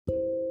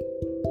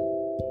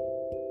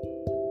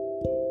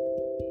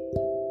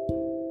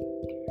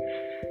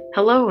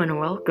Hello and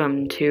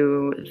welcome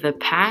to the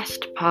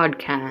Past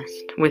Podcast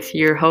with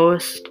your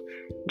host,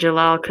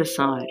 Jalal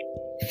Kasad.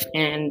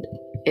 And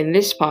in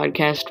this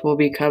podcast, we'll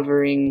be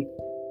covering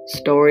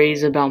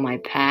stories about my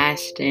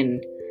past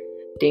and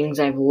things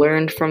I've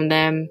learned from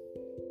them.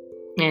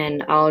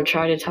 And I'll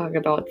try to talk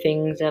about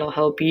things that'll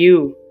help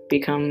you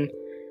become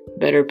a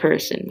better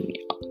person.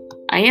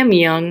 I am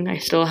young. I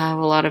still have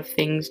a lot of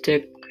things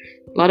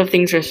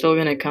are still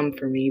going to come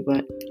for me,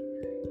 but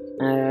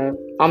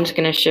I'm just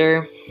going to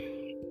share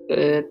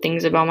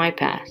things about my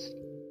past.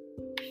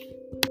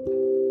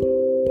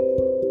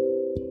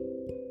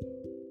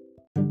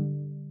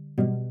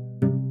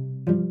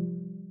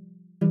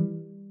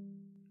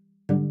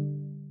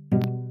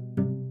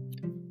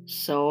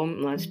 So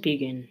let's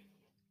begin.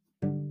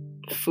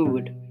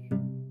 Food.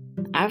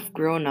 I've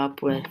grown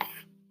up with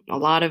a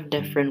lot of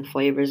different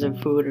flavors of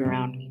food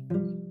around me,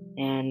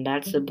 and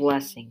that's a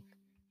blessing.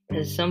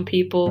 Because some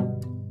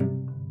people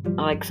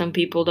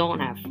don't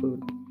have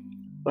food.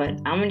 But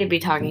I'm going to be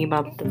talking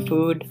about the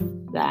food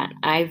that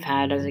I've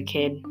had as a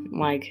kid,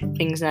 like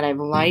things that I've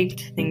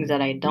liked, things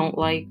that I don't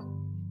like,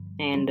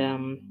 and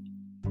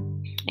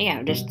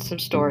just some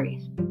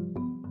stories.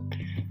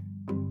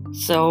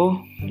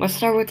 So let's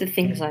start with the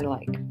things I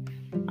like.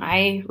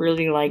 I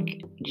really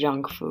like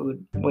junk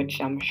food,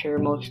 which I'm sure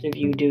most of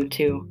you do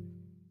too.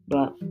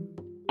 But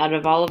out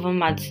of all of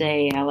them, I'd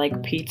say I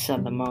like pizza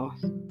the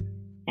most.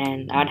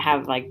 And I'd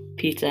have like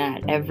pizza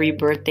at every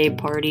birthday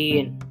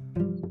party and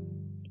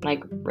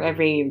like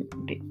every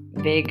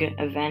big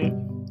event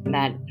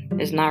that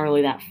is not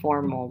really that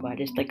formal, but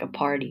just like a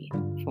party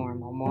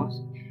form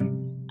almost.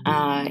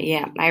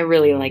 I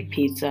really like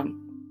pizza.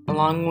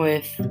 Along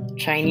with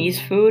Chinese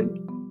food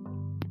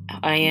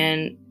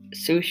and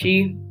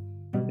sushi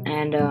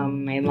and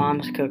my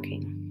mom's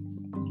cooking.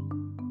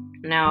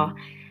 Now,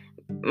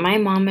 my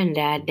mom and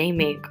dad, they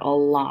make a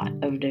lot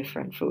of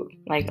different food,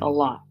 like a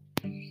lot.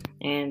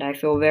 And I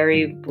feel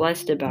very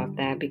blessed about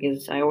that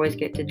because I always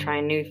get to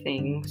try new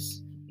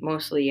things,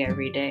 mostly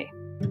every day.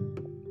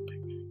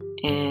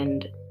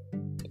 And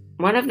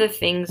one of the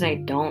things I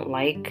don't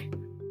like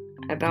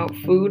about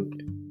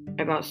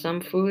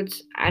some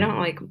foods, I don't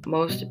like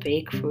most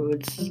baked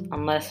foods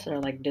unless they're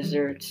like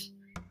desserts.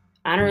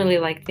 I don't really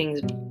like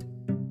things.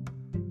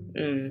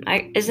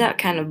 Is that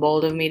kind of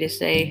bold of me to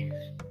say?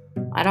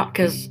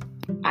 Because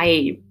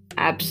I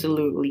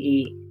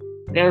absolutely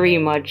very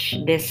much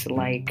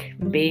dislike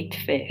baked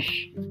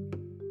fish.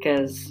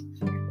 Because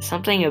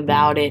something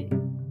about it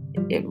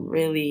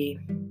really,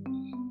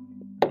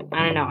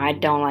 I don't know, I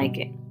don't like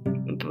it.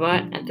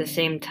 But at the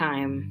same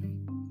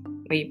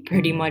time, we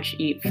pretty much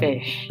eat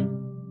fish,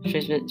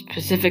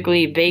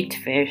 specifically baked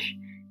fish,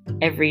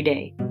 every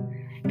day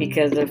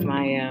because of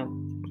my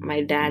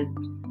dad.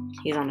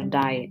 He's on a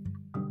diet,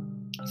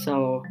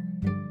 so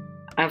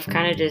I've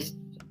kind of just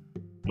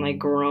like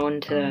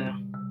grown to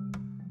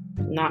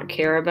not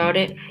care about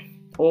it.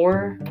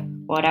 Or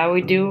what I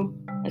would do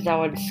is I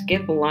would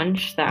skip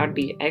lunch. That would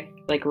be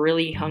like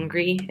really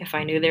hungry if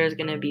I knew there was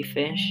gonna be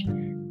fish,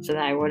 so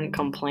that I wouldn't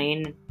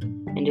complain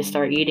and just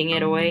start eating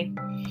it away,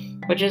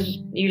 which is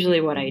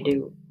usually what I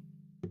do.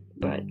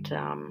 But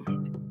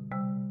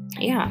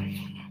yeah.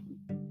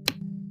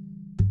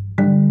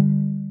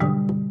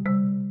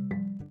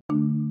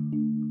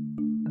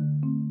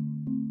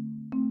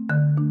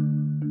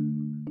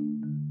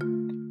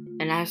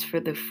 And as for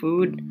the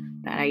food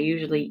that I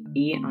usually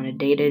eat on a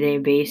day-to-day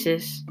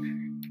basis,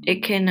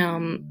 it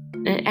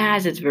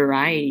has its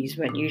varieties,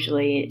 but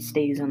usually it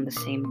stays on the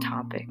same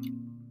topic.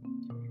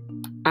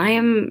 I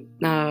am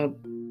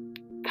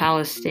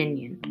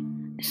Palestinian,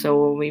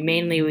 so we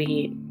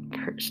eat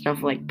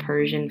stuff like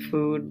Persian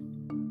food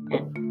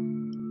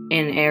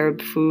and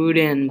Arab food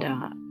and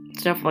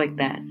stuff like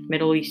that,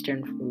 Middle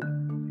Eastern food.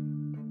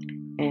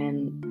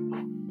 And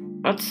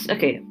let's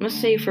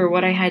say for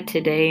what I had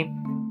today.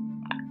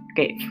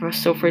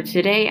 For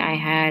today I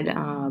had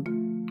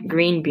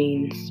green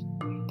beans,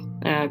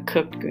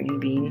 cooked green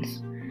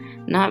beans.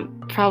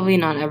 Probably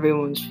not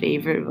everyone's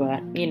favorite,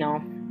 but you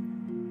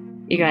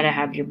gotta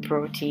have your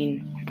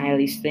protein, I at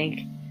least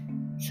think.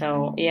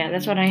 So yeah,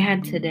 that's what I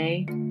had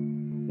today.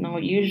 Now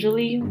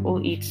usually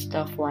we'll eat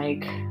stuff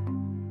like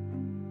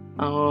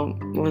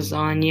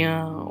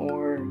lasagna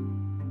or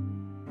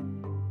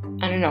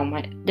I don't know,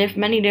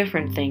 many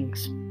different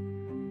things.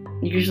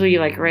 Usually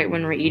like right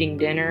when we're eating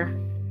dinner,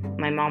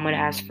 my mom would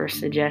ask for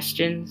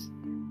suggestions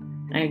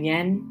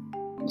again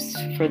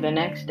for the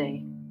next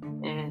day,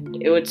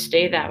 and it would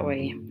stay that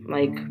way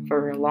like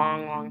for a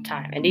long, long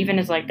time. And even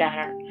it's like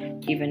that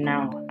even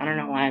now. I don't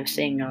know why I'm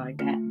saying it like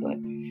that, but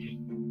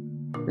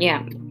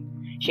yeah,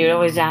 she would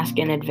always ask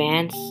in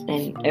advance,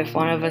 and if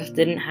one of us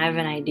didn't have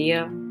an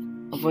idea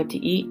of what to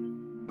eat,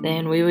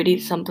 then we would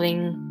eat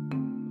something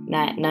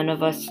that none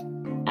of us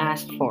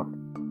asked for.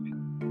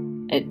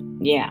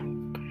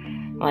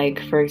 Like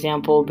for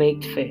example,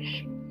 baked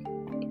fish.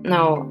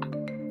 Now,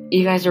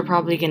 you guys are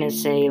probably gonna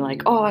say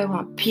like, oh, I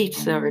want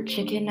pizza or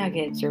chicken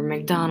nuggets or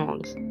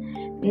McDonald's.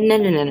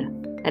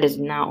 No. That does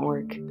not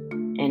work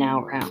in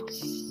our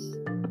house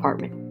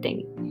apartment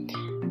thing.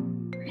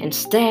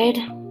 instead,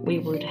 we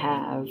would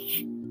have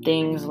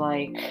things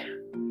like,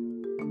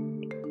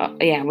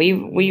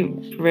 we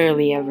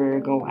rarely ever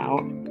go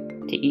out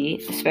to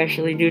eat,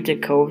 especially due to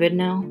COVID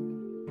now.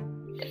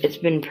 It's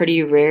been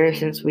pretty rare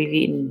since we've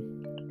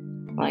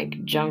eaten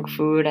like junk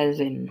food, as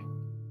in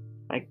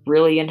like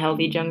really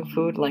unhealthy junk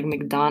food like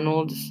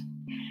McDonald's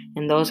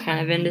and those kind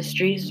of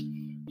industries.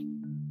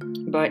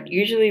 But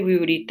usually we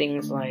would eat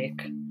things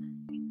like,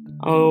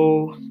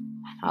 how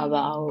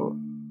about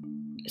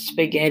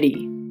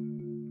spaghetti?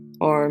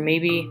 Or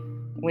maybe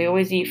we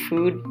always eat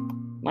food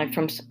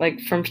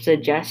from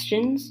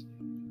suggestions.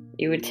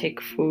 You would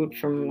take food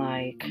from,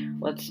 like,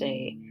 let's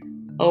say,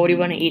 what do you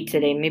want to eat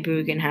today? Maybe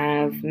we can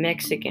have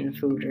Mexican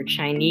food or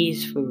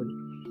Chinese food,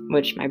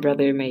 which my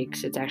brother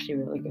makes. It's actually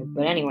really good.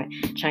 But anyway,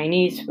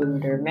 Chinese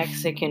food or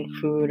Mexican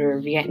food or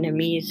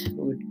Vietnamese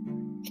food,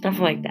 stuff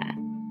like that.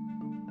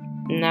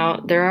 Now,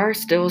 there are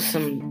still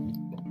some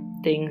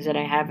things that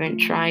I haven't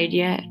tried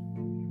yet,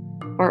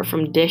 apart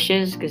from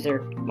dishes, because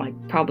there are like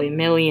probably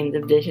millions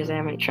of dishes I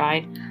haven't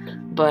tried.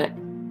 But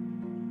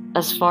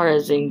as far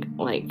as in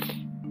like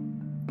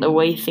the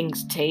way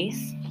things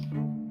taste,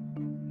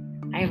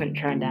 I haven't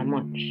tried that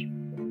much.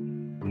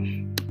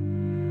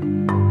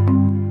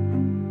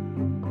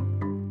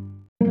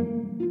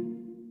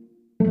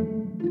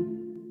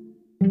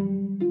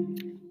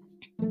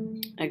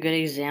 A good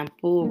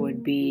example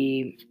would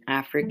be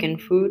African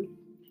food.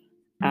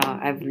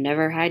 I've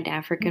never had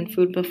African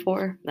food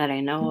before that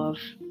I know of,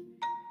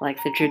 like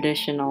the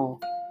traditional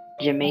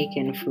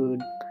Jamaican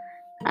food.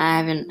 I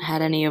haven't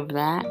had any of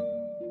that.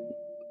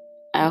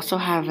 I also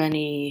haven't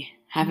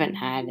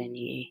had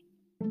any.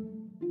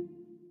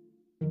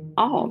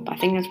 I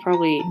think that's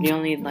probably the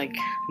only like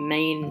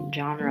main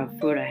genre of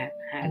food I have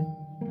had.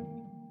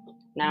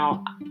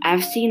 Now,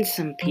 I've seen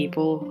some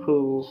people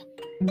who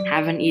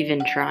haven't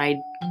even tried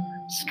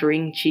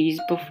string cheese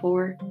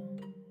before,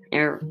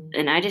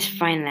 and I just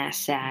find that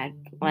sad.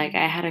 Like,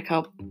 there's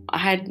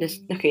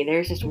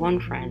this one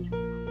friend.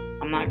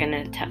 I'm not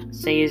gonna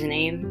say his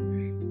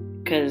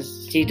name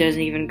because he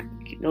doesn't even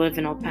live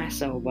in El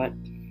Paso, but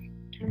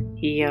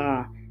he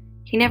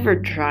never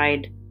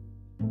tried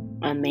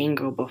a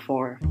mango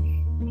before.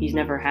 He's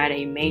never had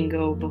a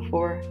mango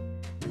before,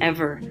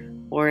 ever,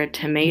 or a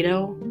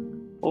tomato,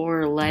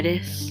 or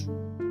lettuce,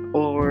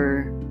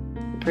 or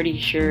I'm pretty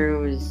sure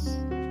it was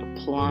a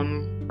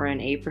plum or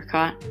an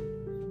apricot,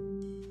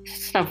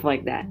 stuff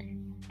like that.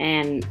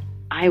 And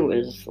I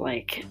was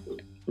like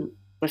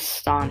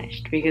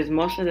astonished because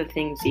most of the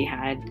things he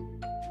had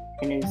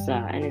in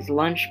his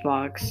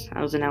lunchbox,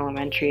 I was in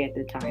elementary at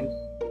the time,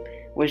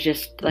 was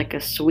just like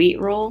a sweet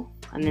roll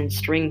and then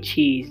string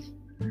cheese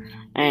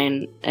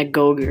and a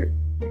Go-Gurt.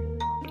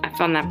 I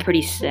found that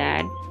pretty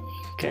sad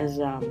because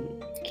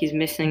he's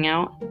missing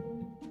out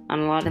on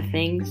a lot of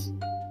things,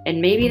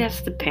 and maybe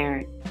that's the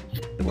parent,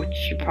 which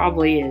he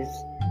probably is,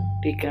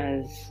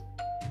 because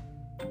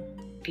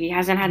he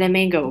hasn't had a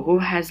mango. Who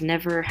has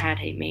never had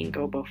a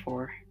mango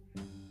before?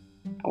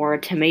 Or a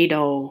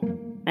tomato?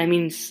 That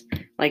means,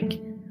 like,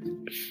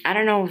 I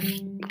don't know,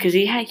 because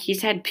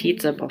he's had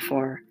pizza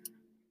before,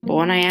 but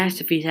when I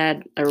asked if he's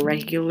had a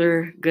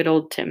regular good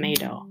old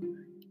tomato,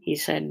 he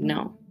said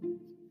no.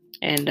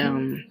 And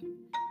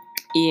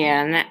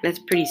and that's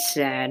pretty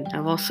sad.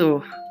 I've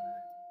also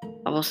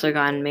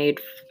gotten made.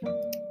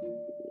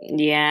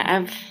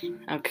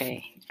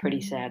 Okay,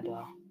 pretty sad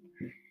though.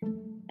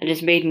 It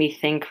just made me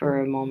think for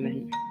a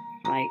moment.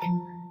 Like,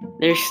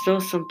 there's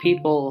still some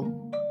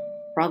people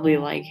probably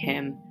like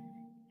him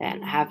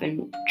that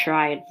haven't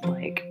tried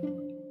like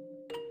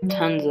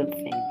tons of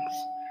things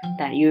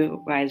that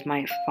you guys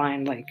might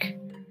find like,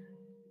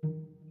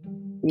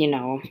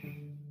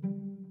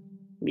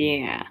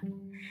 yeah.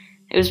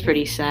 It was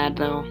pretty sad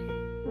though.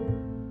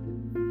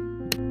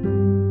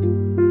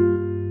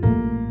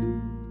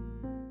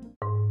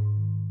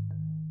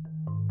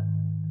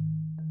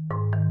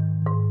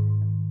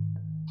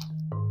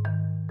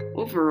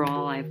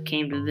 Overall, I've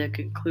came to the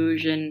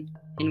conclusion,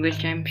 in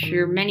which I'm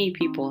sure many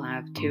people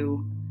have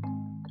too.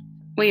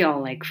 We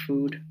all like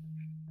food,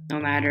 no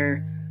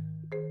matter,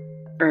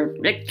 or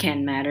it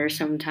can matter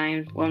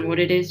sometimes on what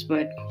it is,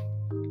 but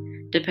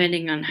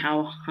depending on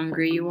how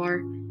hungry you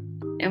are,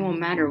 it won't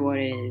matter what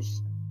it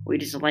is. We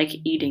just like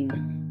eating,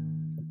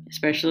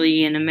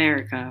 especially in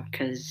America,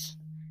 because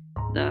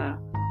the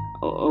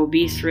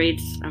obese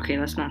rates. Okay,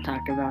 let's not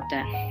talk about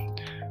that.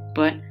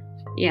 But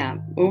yeah,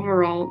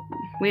 overall,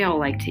 we all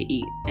like to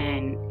eat,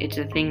 and it's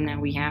a thing that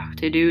we have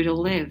to do to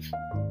live.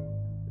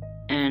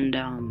 And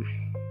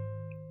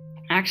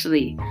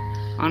actually,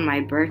 on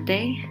my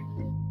birthday,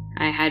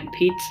 I had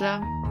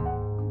pizza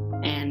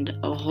and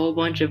a whole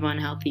bunch of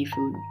unhealthy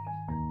food,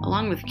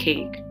 along with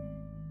cake.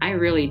 I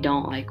really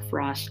don't like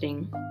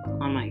frosting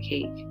on my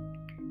cake.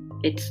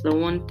 It's the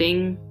one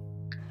thing,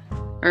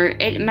 or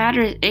it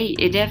matters.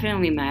 It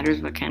definitely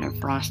matters what kind of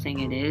frosting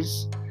it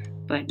is.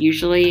 But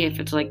usually, if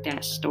it's like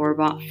that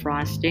store-bought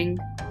frosting,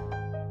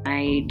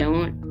 I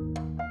don't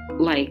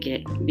like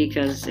it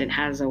because it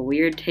has a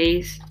weird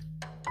taste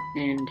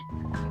and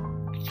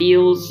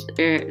feels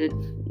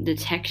the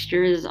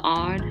texture is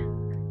odd.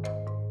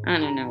 I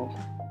don't know.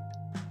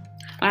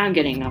 But I'm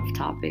getting off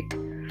topic.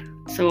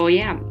 So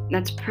yeah,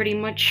 that's pretty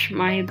much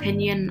my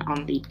opinion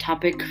on the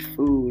topic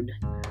food.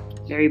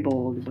 Very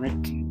bold, but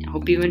I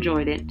hope you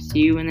enjoyed it. See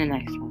you in the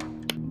next one.